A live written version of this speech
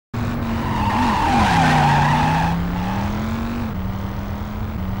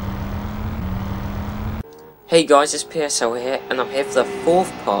Hey guys, it's PSL here, and I'm here for the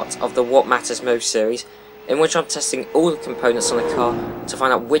fourth part of the What Matters Most series, in which I'm testing all the components on a car to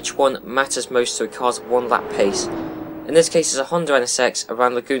find out which one matters most to a car's one lap pace. In this case, it's a Honda NSX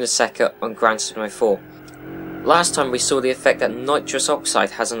around Laguna Seca on Gran Turismo 4. Last time we saw the effect that nitrous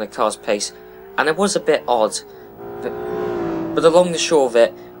oxide has on the car's pace, and it was a bit odd, but the long and short of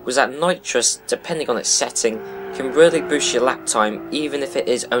it was that nitrous, depending on its setting, can really boost your lap time even if it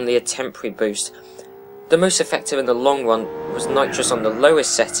is only a temporary boost. The most effective in the long run was nitrous on the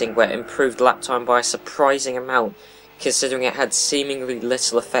lowest setting, where it improved lap time by a surprising amount, considering it had seemingly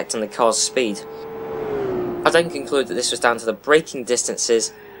little effect on the car's speed. I then conclude that this was down to the braking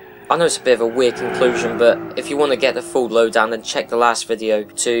distances. I know it's a bit of a weird conclusion, but if you want to get the full lowdown, then check the last video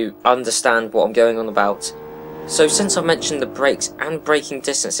to understand what I'm going on about. So since I mentioned the brakes and braking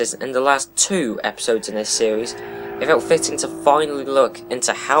distances in the last two episodes in this series, it felt fitting to finally look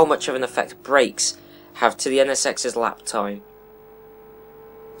into how much of an effect brakes have to the NSX's lap time.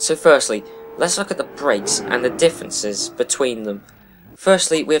 So firstly, let's look at the brakes and the differences between them.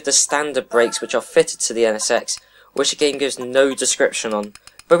 Firstly, we have the standard brakes, which are fitted to the NSX, which the game gives no description on,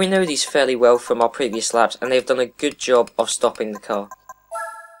 but we know these fairly well from our previous laps, and they've done a good job of stopping the car.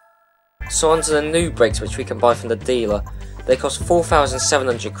 So onto the new brakes, which we can buy from the dealer. They cost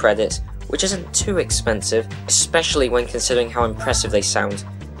 4,700 credits, which isn't too expensive, especially when considering how impressive they sound.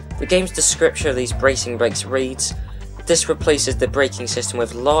 The game's description of these racing brakes reads, "This replaces the braking system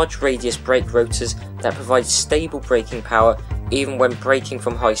with large radius brake rotors that provide stable braking power even when braking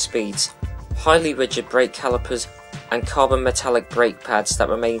from high speeds, highly rigid brake calipers, and carbon metallic brake pads that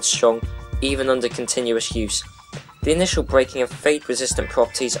remain strong even under continuous use. The initial braking and fade resistant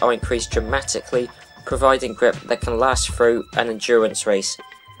properties are increased dramatically, providing grip that can last through an endurance race.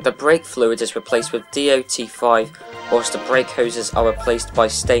 The brake fluid is replaced with DOT5, whilst the brake hoses are replaced by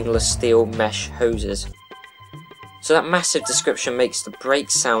stainless steel mesh hoses." So that massive description makes the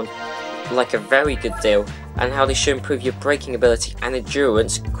brakes sound like a very good deal, and how they should improve your braking ability and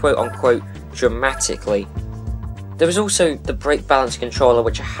endurance, quote unquote, dramatically. There is also the brake balance controller,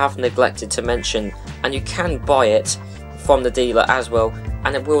 which I have neglected to mention, and you can buy it from the dealer as well,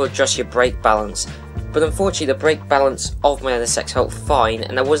 and it will adjust your brake balance. But unfortunately, the brake balance of my NSX felt fine,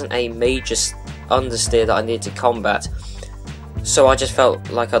 and there wasn't a major understeer that I needed to combat, so I just felt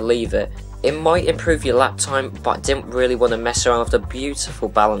like I'd leave it. It might improve your lap time, but I didn't really want to mess around with the beautiful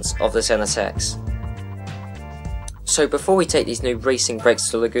balance of this NSX. So before we take these new racing brakes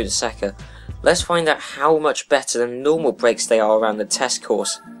to Laguna Seca, let's find out how much better than normal brakes they are around the test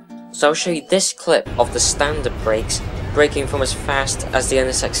course. So I'll show you this clip of the standard brakes, braking from as fast as the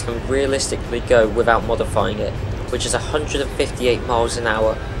NSX can realistically go without modifying it, which is 158 miles an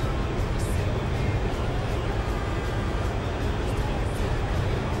hour.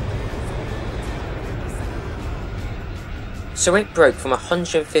 So it broke from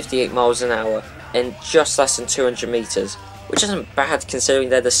 158 miles an hour in just less than 200 meters, which isn't bad considering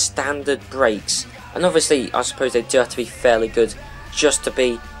they're the standard brakes, and obviously I suppose they do have to be fairly good just to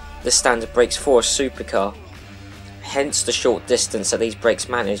be the standard brakes for a supercar, hence the short distance that these brakes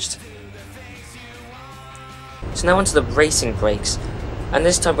managed. So now onto the racing brakes, and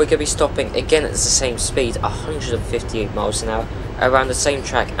this time we're going to be stopping again at the same speed, 158 miles an hour, around the same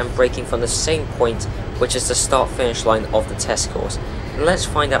track and braking from the same point, which is the start finish line of the test course. And let's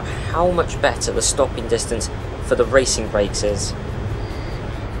find out how much better the stopping distance for the racing brakes is.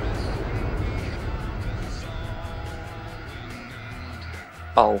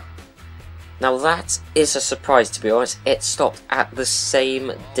 Oh, now that is a surprise, to be honest. It stopped at the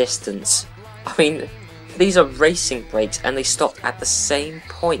same distance. I mean, these are racing brakes and they stopped at the same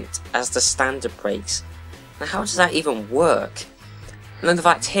point as the standard brakes. Now how does that even work? And in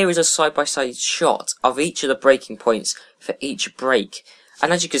fact, here is a side-by-side shot of each of the braking points for each brake.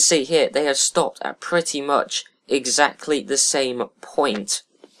 And as you can see here, they have stopped at pretty much exactly the same point.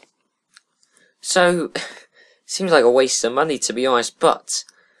 So, seems like a waste of money, to be honest, but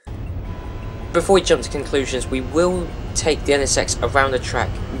before we jump to conclusions, we will take the NSX around the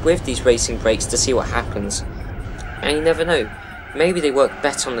track with these racing brakes to see what happens. And you never know, maybe they work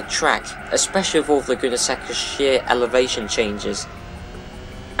better on the track, especially with all of Laguna Seca's sheer elevation changes.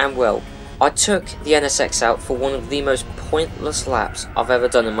 And well, I took the NSX out for one of the most pointless laps I've ever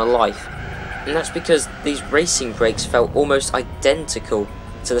done in my life, and that's because these racing brakes felt almost identical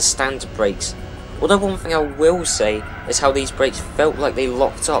to the standard brakes. Although one thing I will say is how these brakes felt like they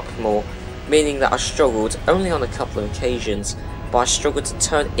locked up more, meaning that I struggled only on a couple of occasions, but I struggled to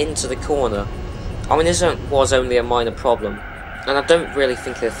turn into the corner. I mean, this was only a minor problem, and I don't really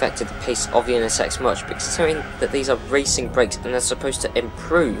think it affected the pace of the NSX much, but considering that these are racing brakes and they're supposed to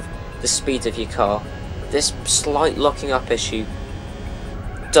improve the speed of your car, this slight locking up issue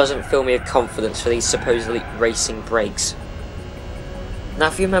doesn't fill me with confidence for these supposedly racing brakes. Now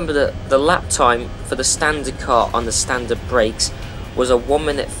if you remember that the lap time for the standard car on the standard brakes was a 1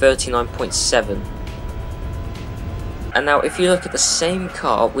 minute 39.7. And now if you look at the same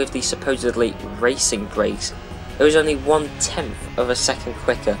car with the supposedly racing brakes, it was only 1/10 of a second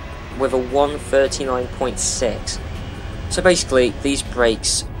quicker with a 1:39.6. So basically these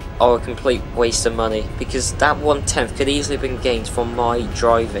brakes are a complete waste of money, because that 1/10 could easily have been gained from my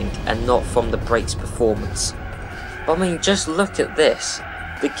driving and not from the brakes performance. But I mean, just look at this.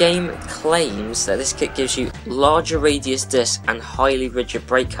 The game claims that this kit gives you larger radius discs and highly rigid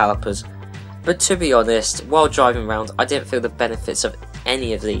brake calipers, but to be honest, while driving around I didn't feel the benefits of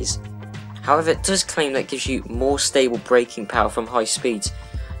any of these. However, it does claim that it gives you more stable braking power from high speeds,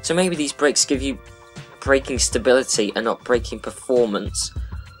 so maybe these brakes give you braking stability and not braking performance.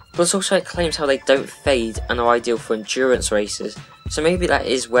 Plus also it claims how they don't fade and are ideal for endurance races, so maybe that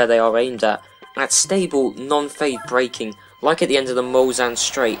is where they are aimed at stable, non-fade braking, like at the end of the Mulsanne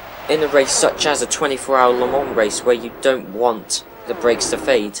Straight, in a race such as a 24-hour Le Mans race where you don't want the brakes to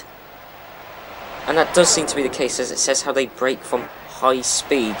fade. And that does seem to be the case, as it says how they brake from high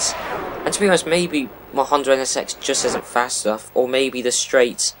speeds. And to be honest, maybe my Honda NSX just isn't fast enough, or maybe the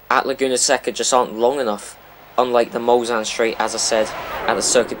straights at Laguna Seca just aren't long enough, unlike the Mulsanne Straight, as I said, at the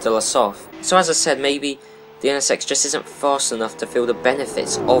Circuit de la South. So as I said, maybe the NSX just isn't fast enough to feel the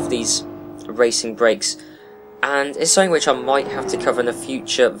benefits of these racing brakes, and it's something which I might have to cover in a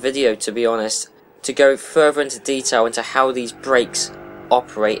future video, to be honest, to go further into detail into how these brakes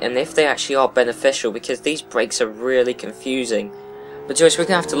operate and if they actually are beneficial, because these brakes are really confusing. But to us, we're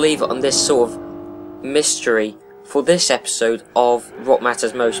going to have to leave it on this sort of mystery for this episode of What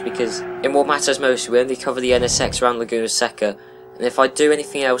Matters Most, because in What Matters Most we only cover the NSX around Laguna Seca, and if I do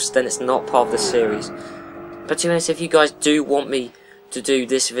anything else then it's not part of the series. But to be honest, if you guys do want me to do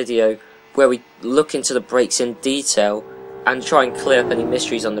this video where we look into the brakes in detail and try and clear up any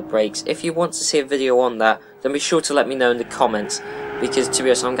mysteries on the brakes, if you want to see a video on that, then be sure to let me know in the comments, because to be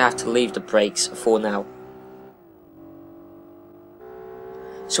honest I'm going to have to leave the brakes for now.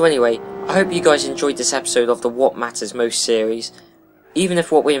 So anyway, I hope you guys enjoyed this episode of the What Matters Most series, even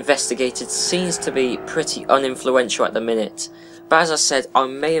if what we investigated seems to be pretty uninfluential at the minute. But as I said, I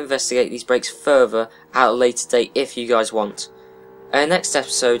may investigate these brakes further at a later date if you guys want. In the next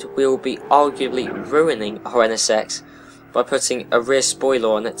episode, we will be arguably ruining our NSX by putting a rear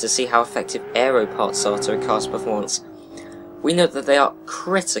spoiler on it to see how effective aero parts are to a car's performance. We know that they are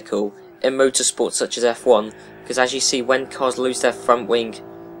critical in motorsports such as F1, because as you see, when cars lose their front wing,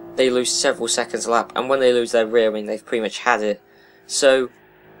 they lose several seconds a lap, and when they lose their rear wing, they've pretty much had it. So,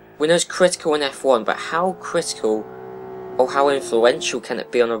 we know it's critical in F1, but how critical or how influential can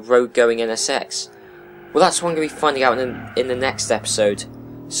it be on a road-going NSX? Well, that's what I'm going to be finding out in the next episode.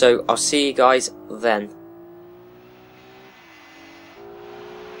 So, I'll see you guys then.